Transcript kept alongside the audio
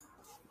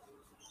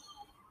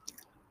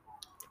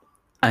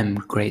I'm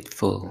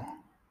grateful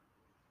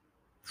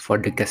for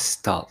the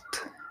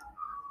Gestalt,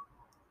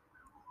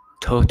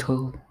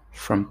 total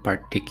from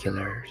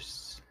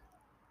particulars,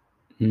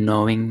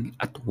 knowing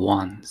at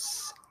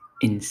once,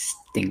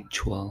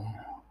 instinctual.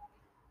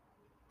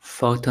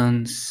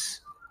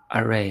 Photons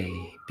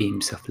array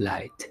beams of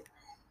light.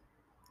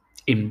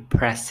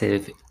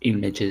 Impressive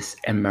images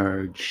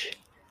emerge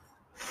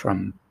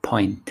from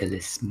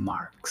pointillist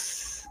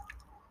marks.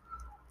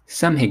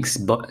 Some Higgs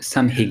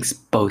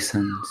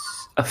bosons,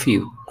 a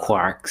few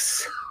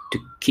quarks to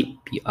keep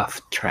you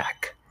off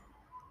track.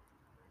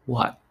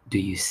 What do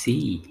you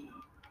see?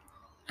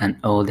 An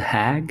old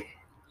hag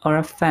or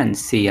a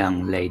fancy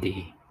young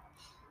lady?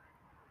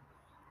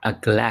 A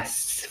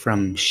glass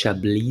from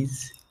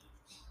Chablis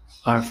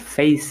or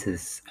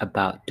faces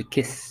about to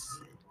kiss?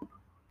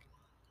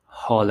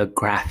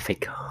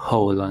 Holographic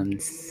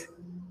holons.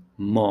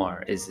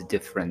 More is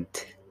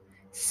different.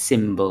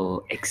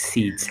 Symbol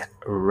exceeds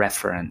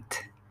referent.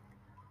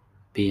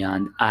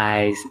 Beyond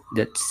eyes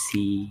that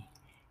see,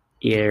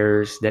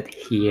 ears that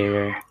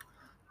hear,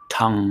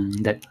 tongue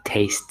that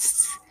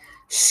tastes,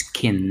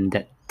 skin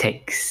that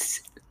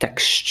takes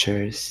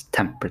textures,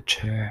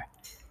 temperature,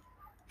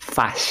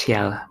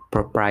 facial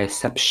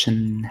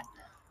proprioception,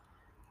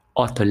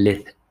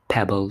 otolith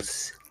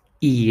pebbles,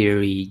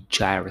 eerie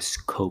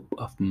gyroscope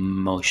of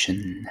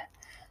motion,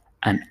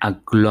 an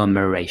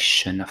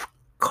agglomeration of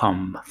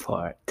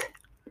comfort.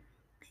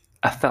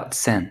 A felt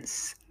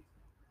sense,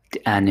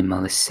 the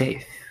animal is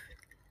safe,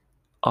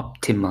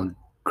 optimal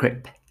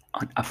grip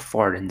on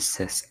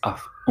affordances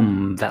of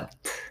Umwelt,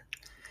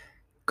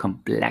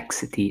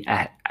 complexity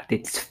at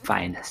its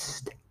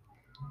finest.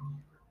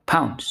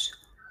 Pounce,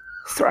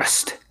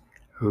 thrust,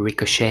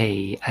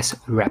 ricochet as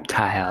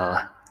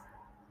reptile,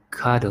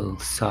 cuddle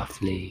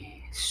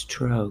softly,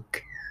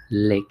 stroke,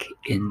 lick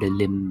in the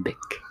limbic.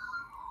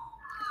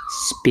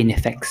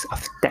 Spinifex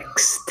of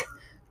text,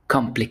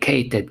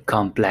 complicated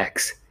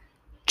complex,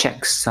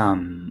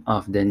 checksum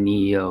of the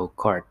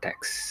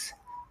neocortex.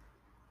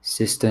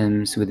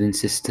 Systems within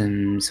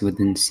systems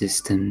within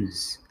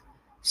systems.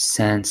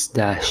 Sense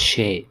the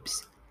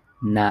shapes,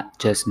 not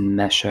just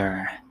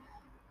measure.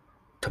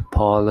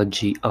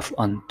 Topology of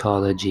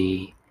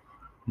ontology,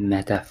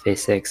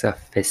 metaphysics of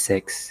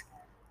physics,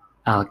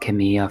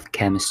 alchemy of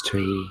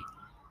chemistry,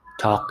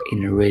 talk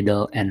in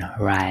riddle and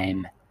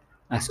rhyme,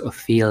 as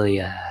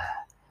Ophelia,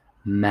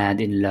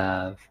 mad in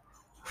love,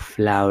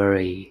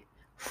 flowery,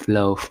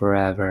 flow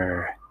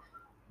forever.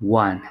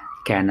 One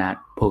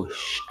cannot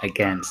push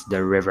against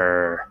the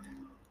river.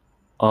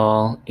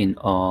 All in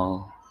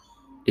all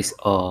is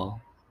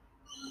all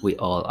we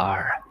all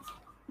are.